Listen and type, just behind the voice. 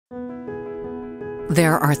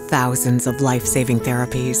There are thousands of life-saving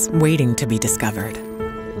therapies waiting to be discovered.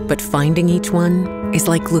 But finding each one is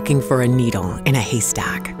like looking for a needle in a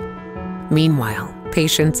haystack. Meanwhile,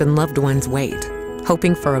 patients and loved ones wait,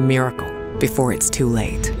 hoping for a miracle before it's too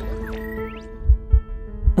late.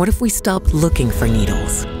 What if we stopped looking for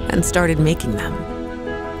needles and started making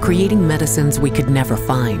them? Creating medicines we could never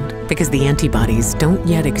find because the antibodies don't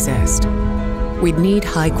yet exist. We'd need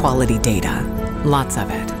high-quality data, lots of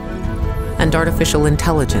it, and artificial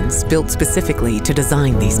intelligence built specifically to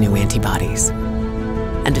design these new antibodies,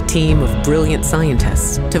 and a team of brilliant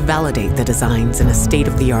scientists to validate the designs in a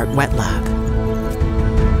state-of-the-art wet lab.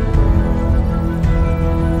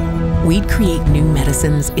 We'd create new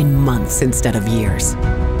medicines in months instead of years,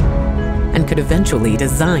 and could eventually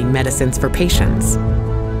design medicines for patients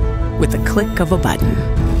with the click of a button.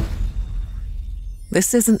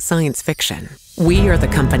 This isn't science fiction. We are the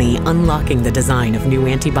company unlocking the design of new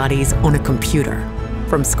antibodies on a computer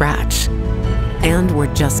from scratch. And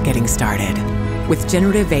we're just getting started. With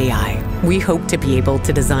generative AI, we hope to be able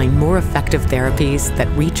to design more effective therapies that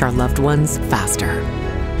reach our loved ones faster,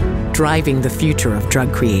 driving the future of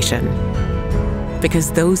drug creation. Because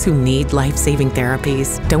those who need life-saving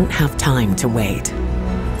therapies don't have time to wait.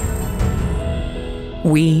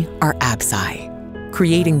 We are Absci,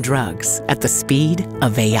 creating drugs at the speed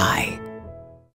of AI.